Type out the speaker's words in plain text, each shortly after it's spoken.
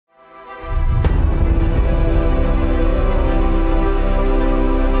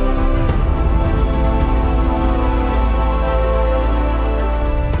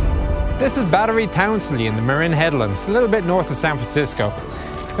This is Battery Townsley in the Marin Headlands, a little bit north of San Francisco.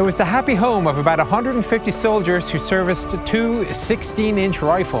 It was the happy home of about 150 soldiers who serviced two 16-inch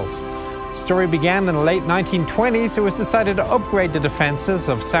rifles. The story began in the late 1920s. It was decided to upgrade the defences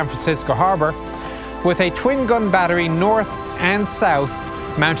of San Francisco Harbour with a twin-gun battery north and south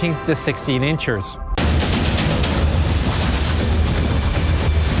mounting the 16-inchers.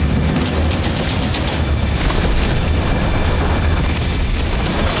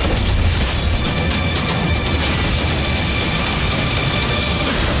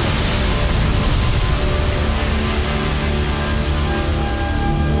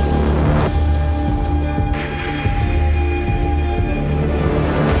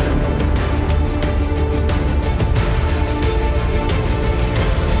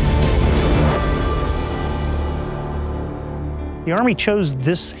 The Army chose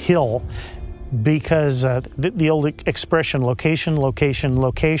this hill because the old expression, location, location,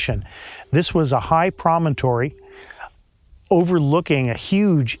 location. This was a high promontory overlooking a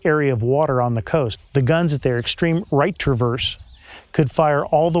huge area of water on the coast. The guns at their extreme right traverse could fire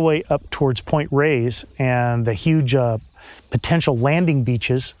all the way up towards Point Reyes and the huge potential landing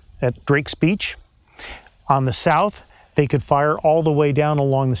beaches at Drake's Beach. On the south, they could fire all the way down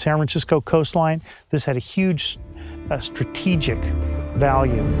along the San Francisco coastline. This had a huge strategic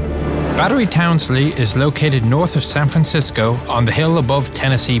value. Battery Townsley is located north of San Francisco on the hill above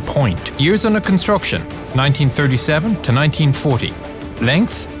Tennessee Point. Years under construction, 1937 to 1940.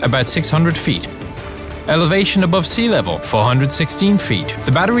 Length, about 600 feet. Elevation above sea level, 416 feet.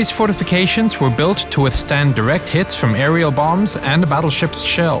 The battery's fortifications were built to withstand direct hits from aerial bombs and a battleship's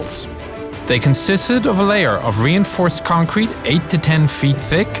shells. They consisted of a layer of reinforced concrete 8 to 10 feet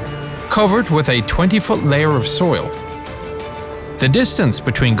thick, covered with a 20-foot layer of soil. The distance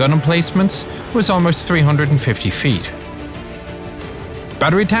between gun emplacements was almost 350 feet.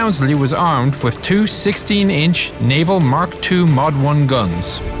 Battery Townsley was armed with two 16-inch Naval Mark II Mod 1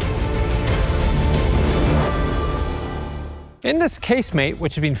 guns. In this casemate,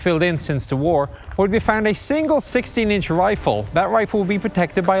 which had been filled in since the war, would be found a single 16-inch rifle. That rifle would be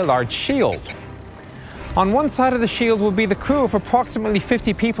protected by a large shield. On one side of the shield would be the crew of approximately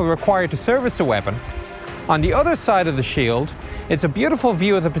 50 people required to service the weapon. On the other side of the shield, it's a beautiful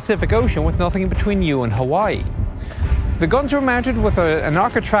view of the Pacific Ocean with nothing between you and Hawaii. The guns were mounted with an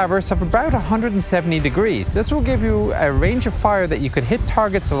arc of traverse of about 170 degrees. This will give you a range of fire that you could hit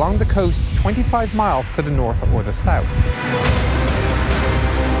targets along the coast 25 miles to the north or the south.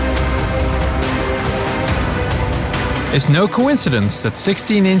 It's no coincidence that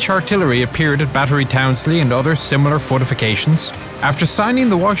 16-inch artillery appeared at Battery Townsley and other similar fortifications. After signing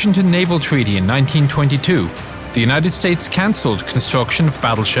the Washington Naval Treaty in 1922, the United States cancelled construction of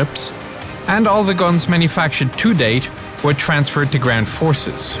battleships, and all the guns manufactured to date were transferred to ground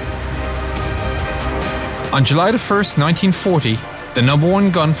forces. On July 1, 1940, the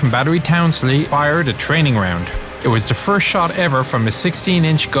 #1 gun from Battery Townsley fired a training round. It was the first shot ever from a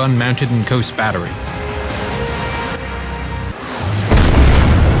 16-inch gun mounted in Coast Battery.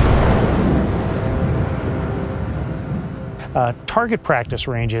 Target practice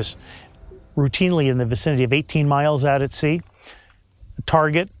ranges routinely in the vicinity of 18 miles out at sea. The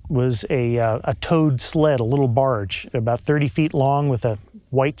target was a towed sled, a little barge, about 30 feet long with a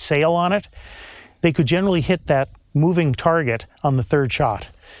white sail on it. They could generally hit that moving target on the third shot.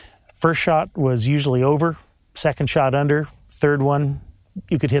 First shot was usually over, second shot under, third one,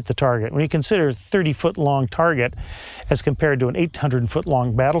 you could hit the target. When you consider a 30-foot long target as compared to an 800-foot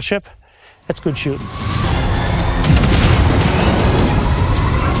long battleship, that's good shooting.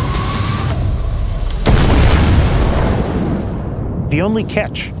 The only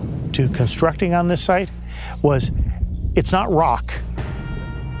catch to constructing on this site was it's not rock.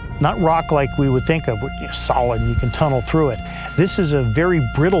 Not rock like we would think of, solid and you can tunnel through it. This is a very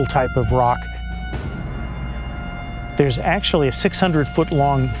brittle type of rock. There's actually a 600-foot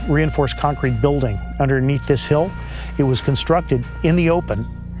long reinforced concrete building underneath this hill. It was constructed in the open,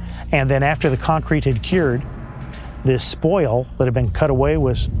 and then after the concrete had cured, this spoil that had been cut away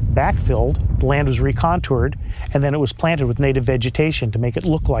was backfilled, the land was recontoured, and then it was planted with native vegetation to make it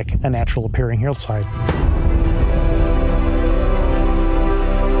look like a natural appearing hillside.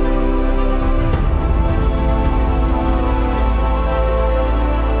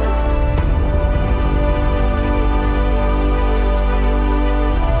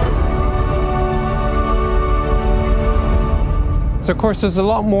 So of course there's a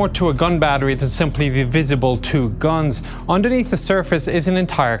lot more to a gun battery than simply the visible two guns. Underneath the surface is an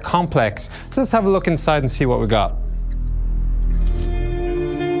entire complex. So let's have a look inside and see what we got.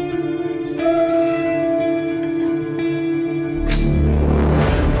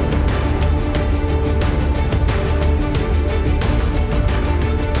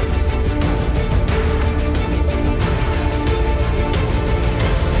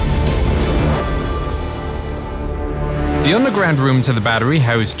 The underground rooms of the battery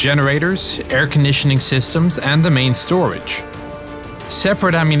housed generators, air conditioning systems, and the main storage.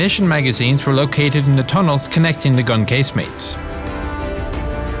 Separate ammunition magazines were located in the tunnels connecting the gun casemates.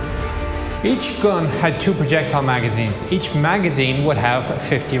 Each gun had 2 projectile magazines. Each magazine would have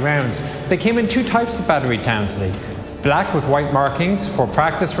 50 rounds. They came in 2 types of battery, Townsley. Black with white markings for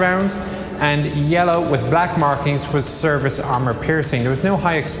practice rounds, and yellow with black markings was service armor piercing. There was no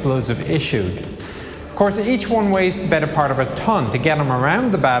high explosive issued. Of course, each one weighs the better part of a ton. To get them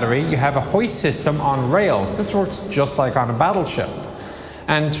around the battery, you have a hoist system on rails. This works just like on a battleship.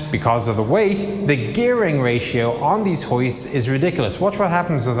 And because of the weight, the gearing ratio on these hoists is ridiculous. Watch what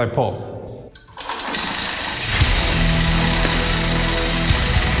happens as I pull.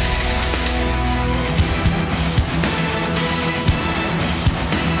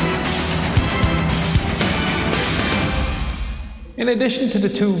 In addition to the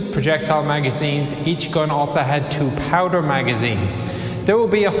 2 projectile magazines, each gun also had 2 powder magazines. There will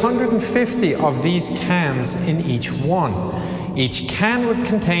be 150 of these cans in each one. Each can would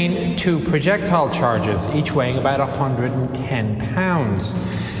contain 2 projectile charges, each weighing about 110 pounds.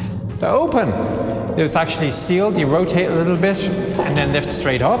 To open, it's actually sealed. You rotate a little bit and then lift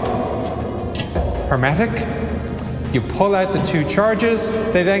straight up. Hermetic. You pull out the 2 charges.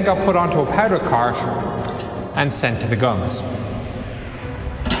 They then got put onto a powder cart and sent to the guns.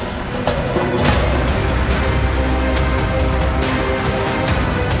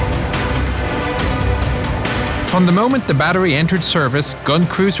 From the moment the battery entered service, gun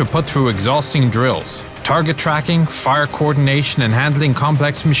crews were put through exhausting drills, target tracking, fire coordination and handling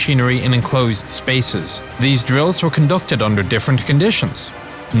complex machinery in enclosed spaces. These drills were conducted under different conditions.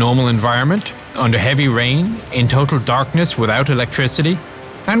 Normal environment, under heavy rain, in total darkness without electricity,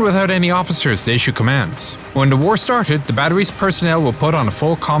 and without any officers to issue commands. When the war started, the battery's personnel were put on a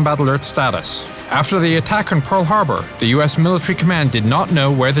full combat alert status. After the attack on Pearl Harbor, the US military command did not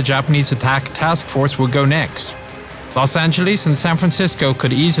know where the Japanese attack task force would go next. Los Angeles and San Francisco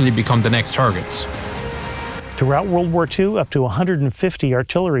could easily become the next targets. Throughout World War II, up to 150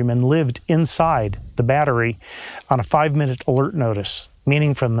 artillerymen lived inside the battery on a 5-minute alert notice,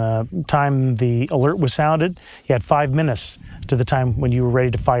 meaning from the time the alert was sounded, you had 5 minutes to the time when you were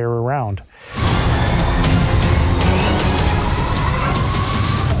ready to fire a round.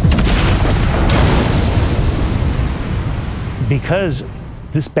 Because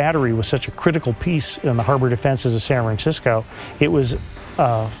this battery was such a critical piece in the harbor defenses of San Francisco, it was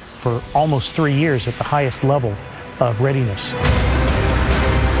for almost 3 years at the highest level of readiness.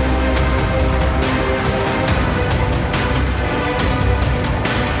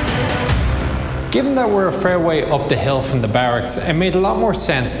 Given that we're a fair way up the hill from the barracks, it made a lot more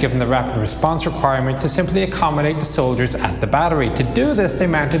sense, given the rapid response requirement, to simply accommodate the soldiers at the battery. To do this, they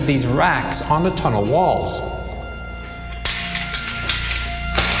mounted these racks on the tunnel walls.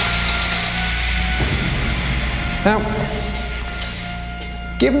 Now,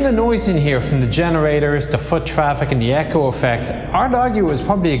 given the noise in here from the generators, the foot traffic and the echo effect, I'd argue it was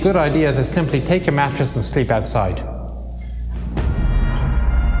probably a good idea to simply take a mattress and sleep outside.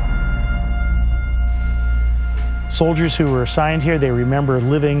 Soldiers who were assigned here, they remember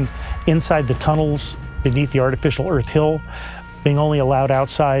living inside the tunnels beneath the artificial earth hill, being only allowed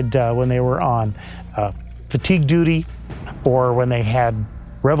outside when they were on fatigue duty or when they had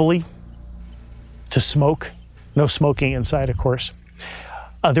reveille to smoke. No smoking inside, of course.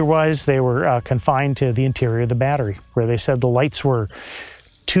 Otherwise, they were confined to the interior of the battery, where they said the lights were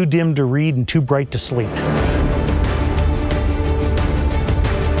too dim to read and too bright to sleep.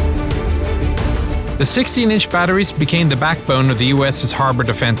 The 16-inch batteries became the backbone of the US's harbor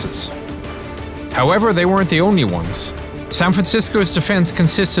defenses. However, they weren't the only ones. San Francisco's defense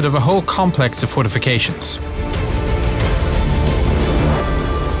consisted of a whole complex of fortifications.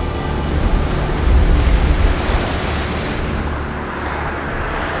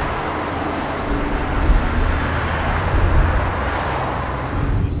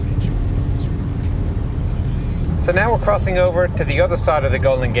 So now we're crossing over to the other side of the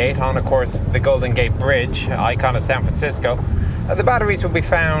Golden Gate, on, of course, the Golden Gate Bridge, icon of San Francisco. The batteries will be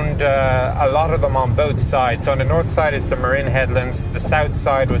found, a lot of them on both sides. So on the north side is the Marin Headlands, the south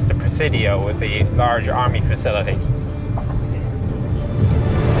side was the Presidio with the large army facility.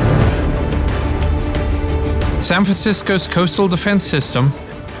 San Francisco's coastal defense system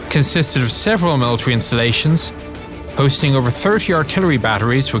consisted of several military installations, hosting over 30 artillery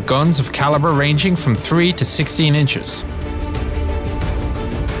batteries with guns of caliber ranging from 3 to 16 inches.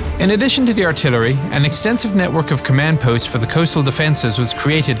 In addition to the artillery, an extensive network of command posts for the coastal defences was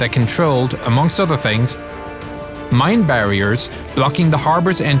created that controlled, amongst other things, mine barriers blocking the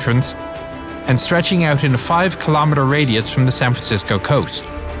harbour's entrance and stretching out in a 5-kilometer radius from the San Francisco coast.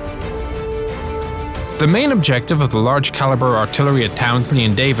 The main objective of the large caliber artillery at Townsley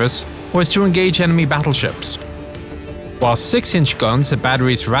and Davis was to engage enemy battleships, while 6-inch guns at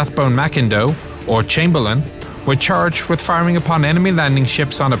batteries Rathbone-Mackindoe, or Chamberlain, were charged with firing upon enemy landing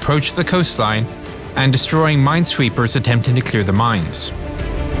ships on approach to the coastline and destroying minesweepers attempting to clear the mines.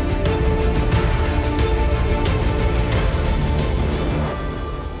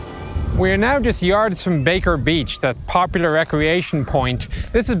 We are now just yards from Baker Beach, that popular recreation point.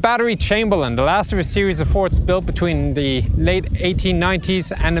 This is Battery Chamberlain, the last of a series of forts built between the late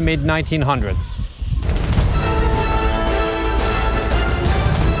 1890s and the mid-1900s.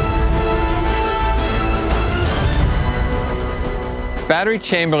 Battery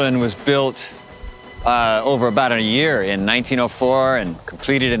Chamberlain was built over about a year in 1904 and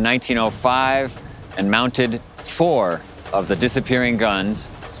completed in 1905 and mounted 4 of the disappearing guns.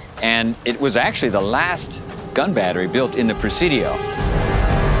 And it was actually the last gun battery built in the Presidio.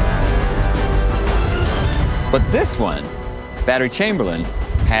 But this one, Battery Chamberlain,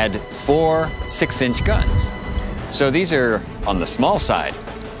 had 4 6-inch guns. So these are on the small side.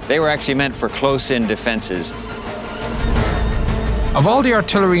 They were actually meant for close-in defenses. Of all the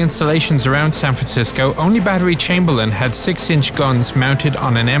artillery installations around San Francisco, only Battery Chamberlain had 6-inch guns mounted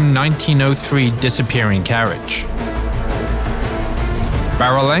on an M1903 disappearing carriage.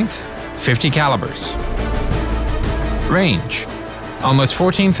 Barrel length, 50 calibers. Range, almost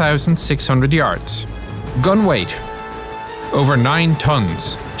 14,600 yards. Gun weight, over 9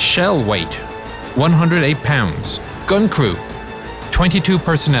 tons. Shell weight, 108 pounds. Gun crew, 22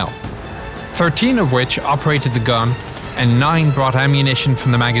 personnel, 13 of which operated the gun and 9 brought ammunition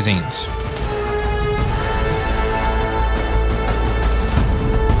from the magazines.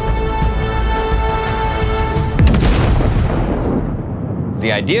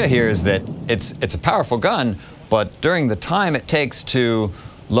 The idea here is that it's a powerful gun, but during the time it takes to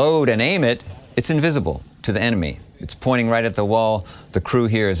load and aim it, it's invisible to the enemy. It's pointing right at the wall. The crew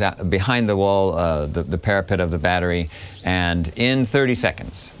here is behind the wall, the parapet of the battery, and in 30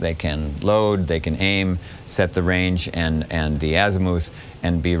 seconds they can load, they can aim, set the range and the azimuth,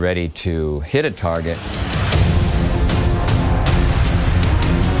 and be ready to hit a target.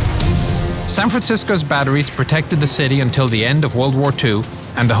 San Francisco's batteries protected the city until the end of World War II,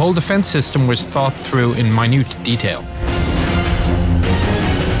 and the whole defense system was thought through in minute detail.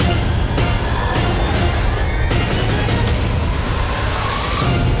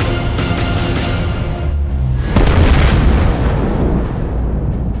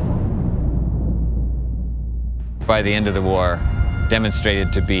 By the end of the war,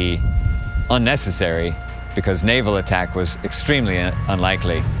 demonstrated to be unnecessary because naval attack was extremely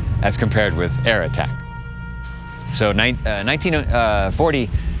unlikely as compared with air attack. So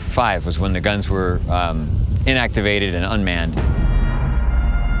 1945 was when the guns were inactivated and unmanned.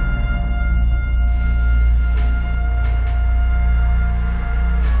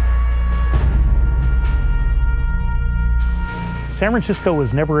 San Francisco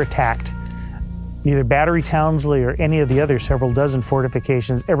was never attacked. Neither Battery Townsley or any of the other several dozen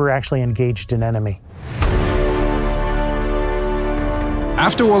fortifications ever actually engaged an enemy.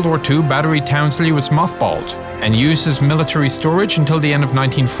 After World War II, Battery Townsley was mothballed and used as military storage until the end of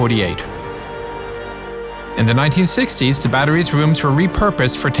 1948. In the 1960s, the battery's rooms were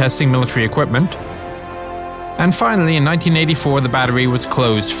repurposed for testing military equipment. And finally, in 1984, the battery was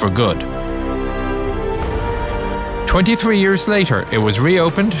closed for good. 23 years later, it was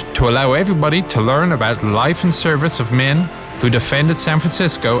reopened to allow everybody to learn about life and service of men who defended San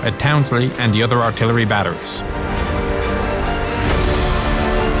Francisco at Townsley and the other artillery batteries.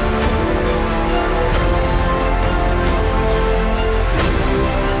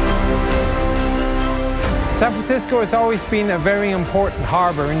 San Francisco has always been a very important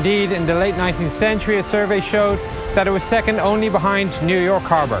harbour. Indeed, in the late 19th century, a survey showed that it was second only behind New York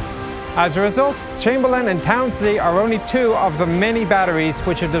Harbour. As a result, Chamberlain and Townsley are only 2 of the many batteries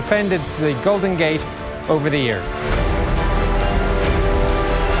which have defended the Golden Gate over the years.